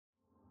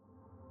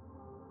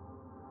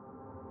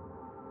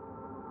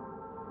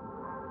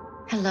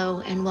Hello,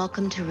 and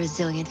welcome to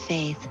Resilient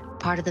Faith,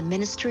 part of the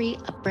ministry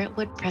of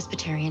Brentwood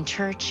Presbyterian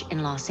Church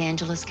in Los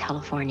Angeles,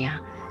 California,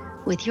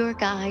 with your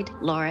guide,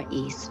 Laura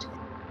East.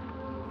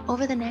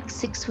 Over the next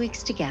 6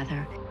 weeks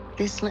together,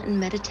 this Lenten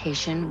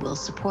meditation will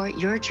support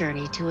your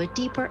journey to a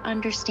deeper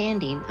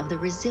understanding of the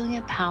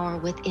resilient power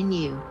within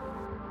you.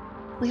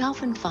 We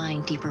often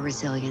find deeper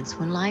resilience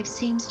when life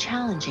seems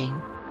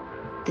challenging.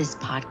 This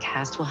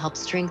podcast will help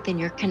strengthen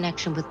your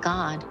connection with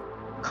God,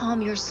 calm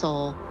your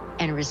soul,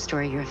 and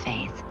restore your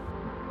faith.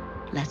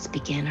 Let's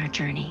begin our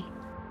journey.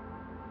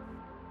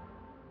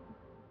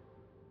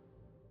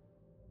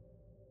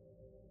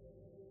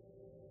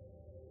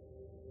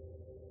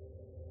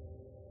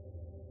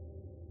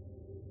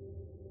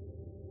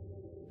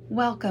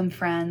 Welcome,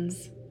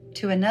 friends,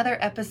 to another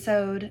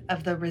episode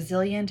of the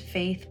Resilient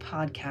Faith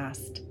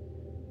Podcast.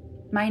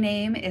 My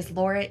name is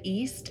Laura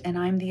East, and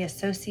I'm the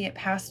Associate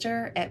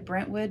Pastor at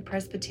Brentwood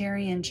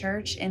Presbyterian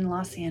Church in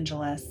Los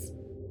Angeles.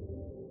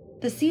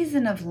 The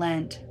season of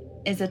Lent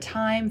is a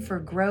time for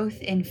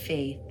growth in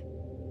faith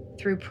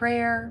through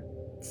prayer,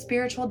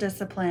 spiritual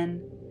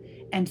discipline,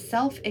 and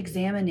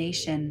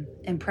self-examination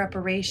in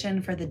preparation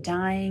for the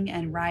dying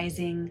and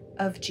rising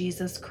of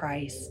Jesus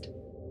Christ.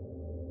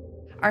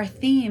 Our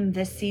theme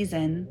this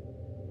season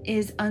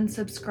is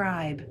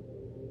Unsubscribe,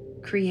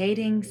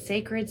 creating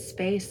sacred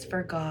space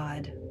for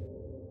God.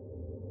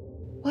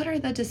 What are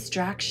the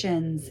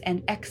distractions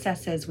and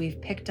excesses we've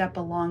picked up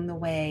along the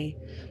way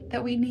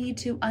that we need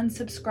to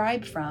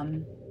unsubscribe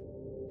from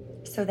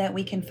so that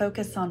we can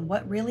focus on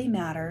what really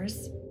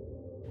matters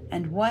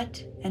and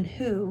what and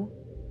who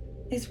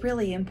is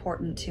really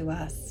important to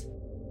us?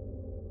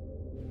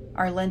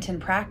 Our Lenten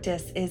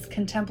practice is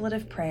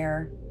contemplative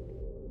prayer.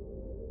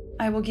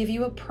 I will give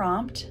you a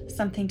prompt,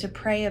 something to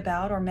pray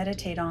about or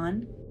meditate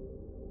on,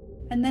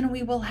 and then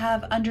we will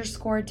have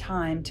underscored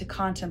time to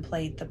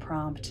contemplate the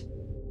prompt.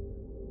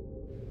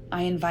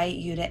 I invite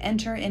you to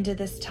enter into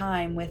this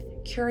time with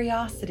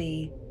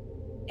curiosity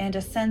and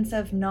a sense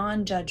of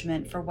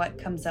non-judgment for what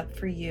comes up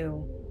for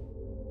you.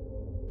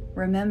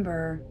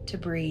 Remember to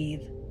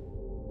breathe.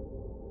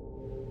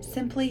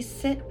 Simply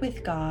sit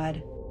with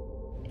God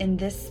in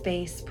this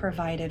space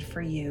provided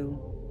for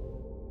you.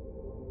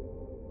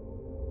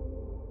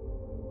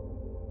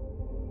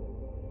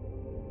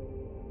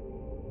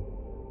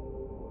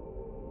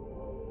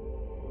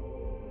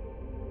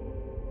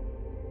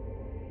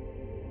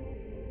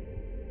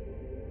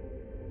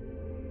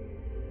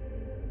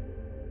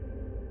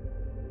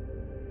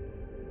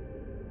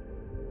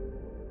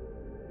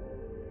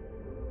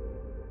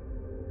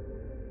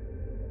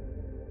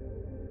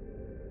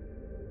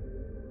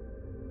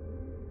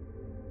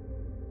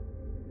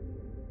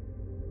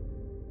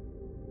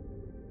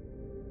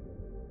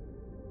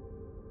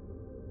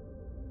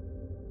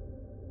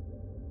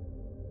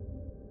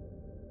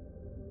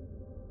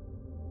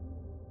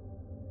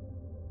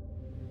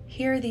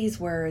 Hear these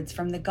words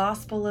from the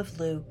Gospel of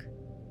Luke,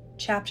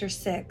 chapter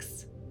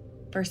 6,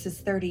 verses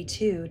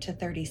 32 to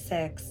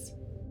 36.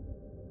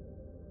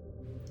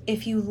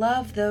 If you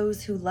love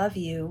those who love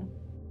you,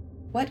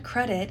 what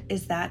credit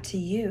is that to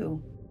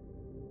you?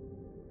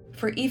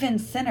 For even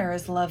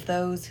sinners love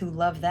those who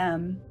love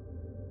them.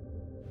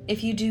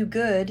 If you do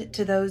good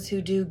to those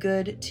who do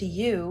good to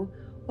you,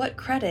 what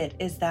credit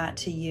is that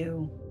to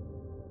you?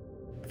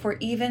 For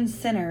even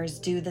sinners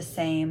do the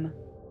same.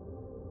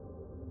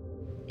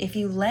 If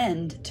you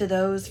lend to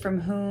those from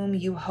whom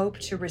you hope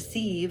to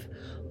receive,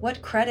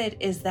 what credit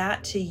is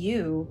that to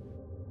you?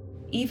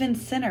 Even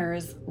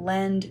sinners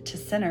lend to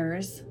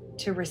sinners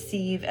to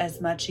receive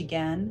as much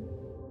again.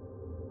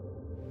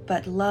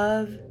 But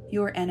love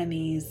your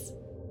enemies,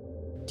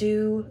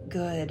 do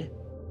good,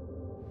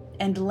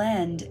 and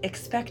lend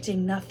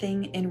expecting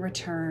nothing in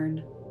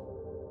return.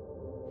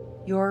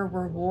 Your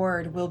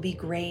reward will be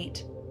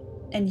great,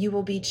 and you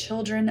will be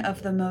children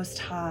of the Most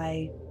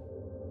High.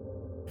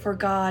 For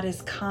God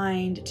is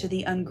kind to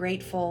the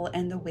ungrateful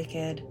and the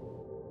wicked.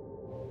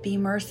 Be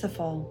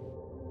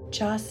merciful,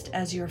 just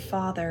as your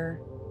Father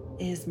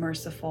is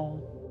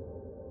merciful.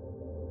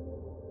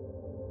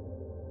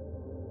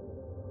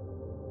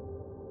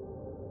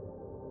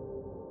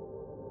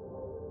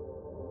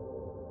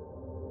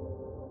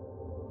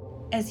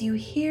 As you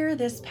hear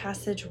this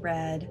passage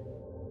read,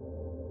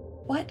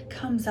 what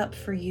comes up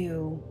for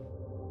you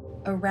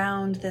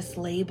around this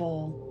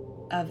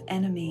label of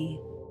enemy?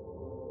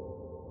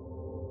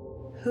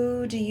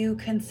 Who do you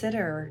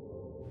consider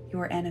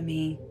your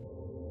enemy?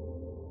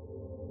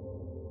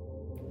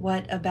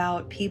 What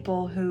about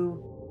people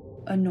who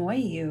annoy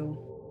you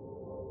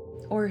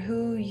or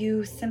who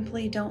you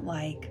simply don't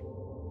like?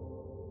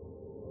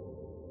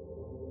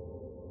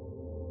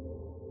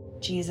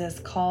 Jesus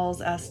calls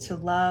us to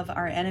love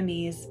our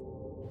enemies,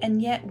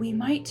 and yet we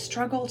might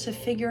struggle to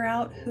figure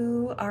out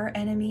who our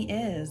enemy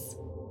is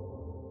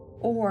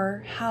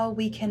or how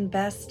we can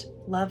best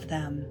love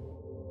them.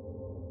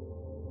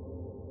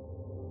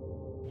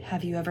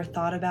 Have you ever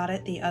thought about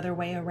it the other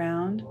way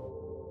around?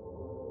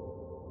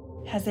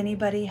 Has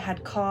anybody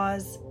had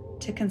cause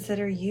to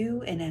consider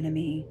you an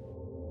enemy?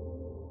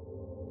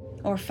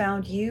 or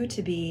found you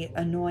to be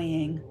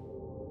annoying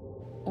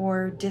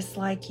or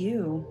dislike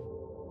you.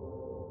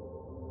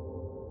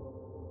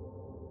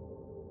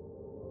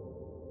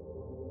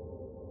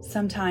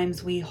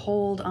 Sometimes we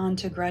hold on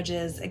to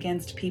grudges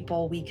against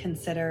people we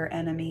consider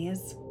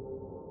enemies,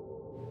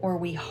 or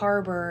we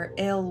harbor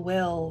ill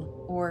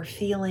will or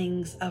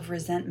feelings of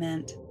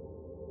resentment.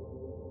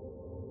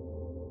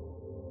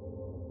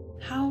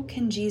 How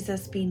can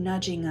Jesus be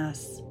nudging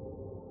us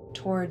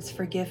towards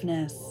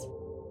forgiveness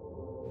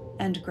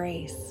and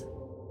grace?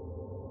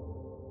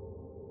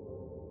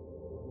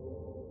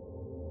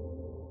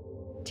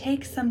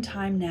 Take some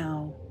time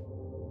now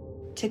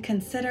to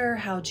consider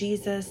how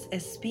Jesus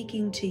is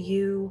speaking to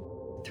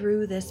you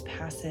through this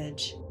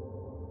passage.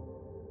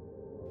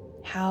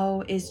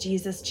 How is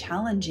Jesus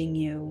challenging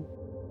you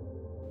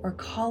or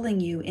calling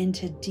you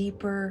into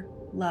deeper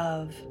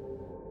love?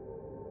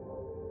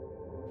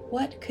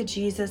 What could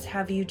Jesus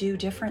have you do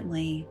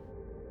differently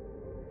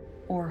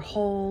or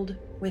hold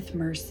with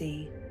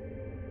mercy?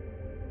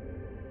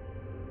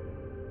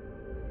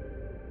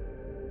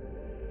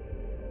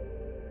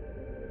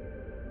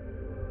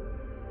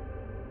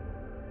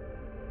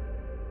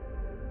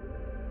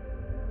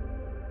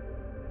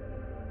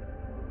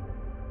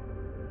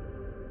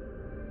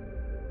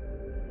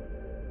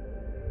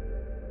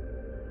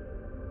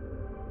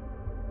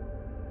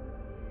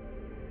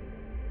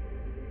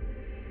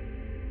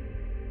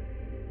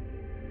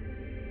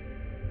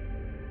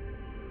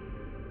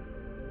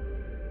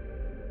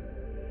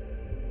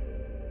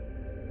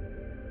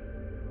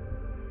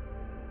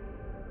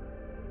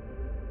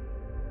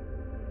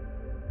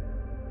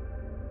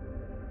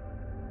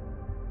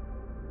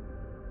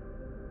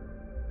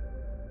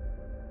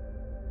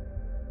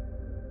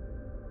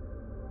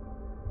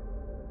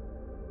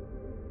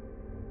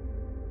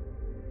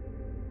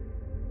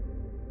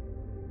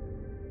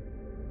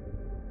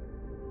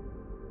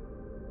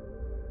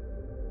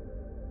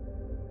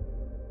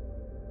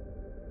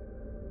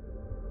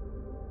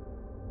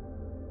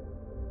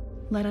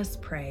 Let us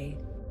pray.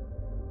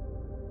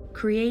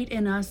 Create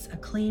in us a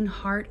clean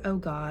heart, O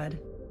God,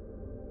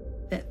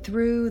 that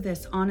through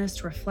this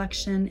honest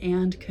reflection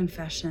and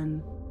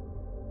confession,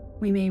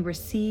 we may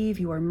receive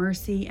your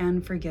mercy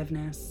and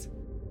forgiveness,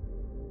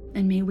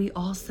 and may we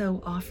also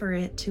offer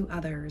it to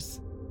others.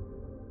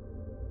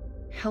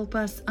 Help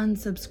us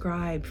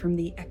unsubscribe from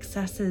the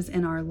excesses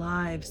in our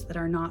lives that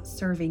are not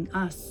serving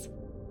us,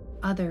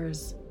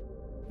 others,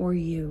 or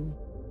you.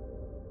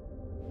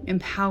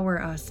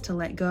 Empower us to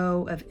let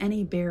go of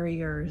any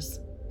barriers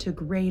to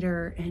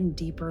greater and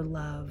deeper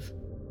love.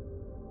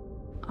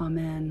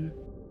 Amen.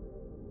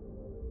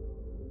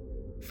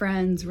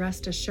 Friends,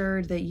 rest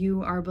assured that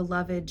you are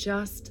beloved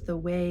just the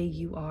way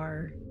you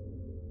are.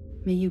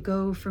 May you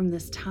go from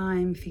this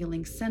time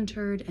feeling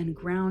centered and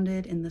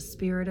grounded in the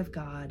Spirit of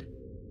God.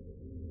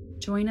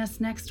 Join us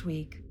next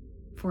week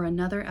for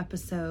another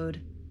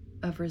episode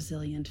of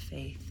Resilient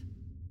Faith.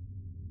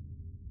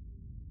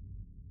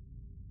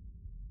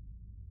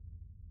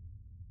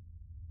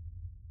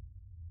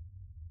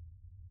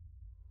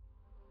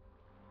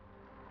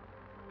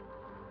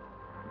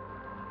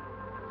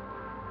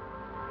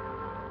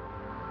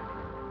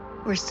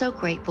 We're so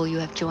grateful you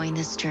have joined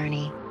this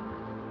journey.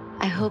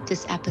 I hope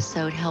this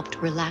episode helped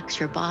relax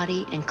your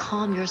body and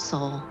calm your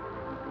soul.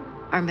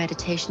 Our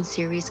meditation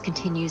series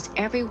continues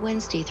every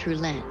Wednesday through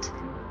Lent.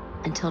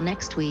 Until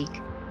next week,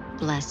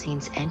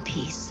 blessings and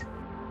peace.